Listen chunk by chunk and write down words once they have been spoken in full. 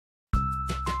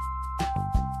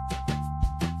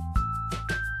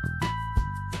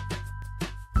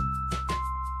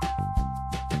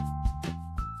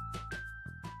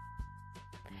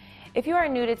If you are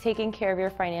new to taking care of your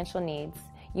financial needs,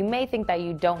 you may think that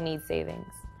you don't need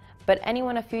savings, but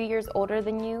anyone a few years older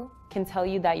than you can tell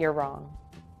you that you're wrong.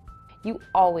 You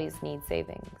always need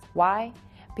savings. Why?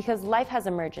 Because life has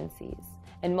emergencies,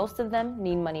 and most of them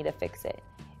need money to fix it.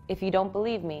 If you don't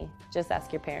believe me, just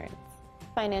ask your parents.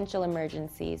 Financial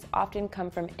emergencies often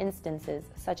come from instances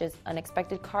such as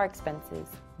unexpected car expenses,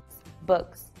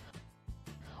 books,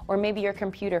 or maybe your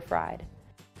computer fried.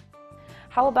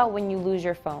 How about when you lose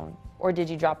your phone, or did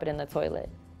you drop it in the toilet?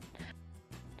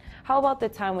 How about the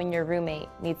time when your roommate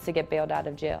needs to get bailed out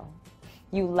of jail?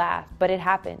 You laugh, but it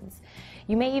happens.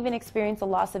 You may even experience a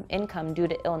loss of income due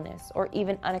to illness or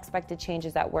even unexpected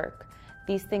changes at work.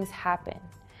 These things happen.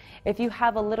 If you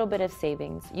have a little bit of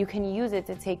savings, you can use it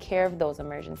to take care of those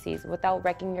emergencies without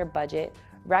wrecking your budget,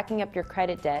 racking up your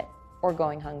credit debt, or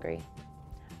going hungry.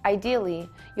 Ideally,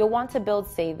 you'll want to build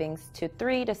savings to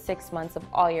 3 to 6 months of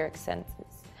all your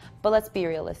expenses. But let's be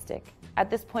realistic.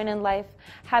 At this point in life,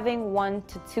 having 1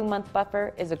 to 2 month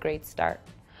buffer is a great start.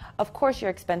 Of course, your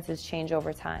expenses change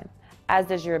over time, as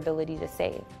does your ability to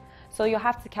save. So you'll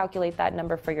have to calculate that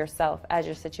number for yourself as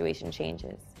your situation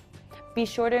changes. Be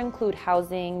sure to include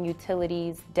housing,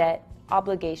 utilities, debt,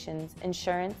 obligations,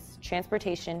 insurance,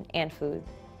 transportation, and food.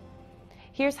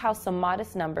 Here's how some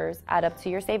modest numbers add up to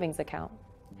your savings account.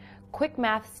 Quick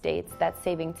math states that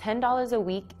saving $10 a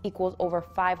week equals over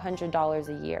 $500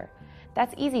 a year.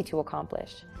 That's easy to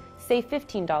accomplish. Save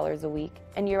 $15 a week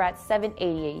and you're at $780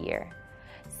 a year.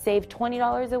 Save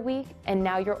 $20 a week and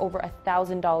now you're over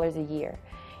 $1,000 a year.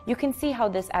 You can see how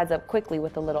this adds up quickly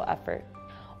with a little effort.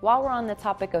 While we're on the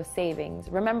topic of savings,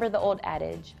 remember the old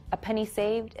adage, a penny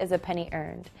saved is a penny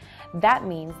earned. That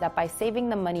means that by saving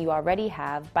the money you already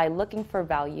have by looking for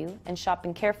value and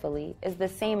shopping carefully is the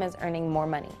same as earning more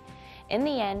money. In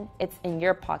the end, it's in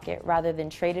your pocket rather than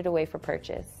traded away for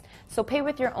purchase. So pay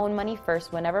with your own money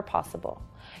first whenever possible.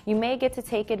 You may get to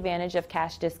take advantage of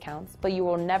cash discounts, but you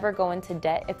will never go into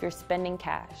debt if you're spending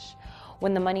cash.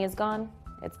 When the money is gone,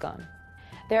 it's gone.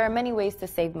 There are many ways to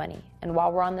save money, and while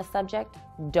we're on the subject,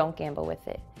 don't gamble with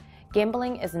it.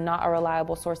 Gambling is not a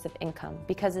reliable source of income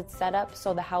because it's set up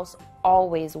so the house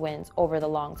always wins over the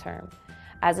long term.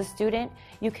 As a student,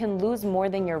 you can lose more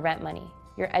than your rent money.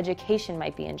 Your education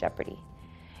might be in jeopardy.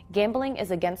 Gambling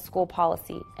is against school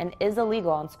policy and is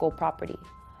illegal on school property.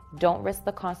 Don't risk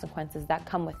the consequences that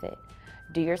come with it.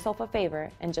 Do yourself a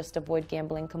favor and just avoid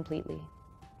gambling completely.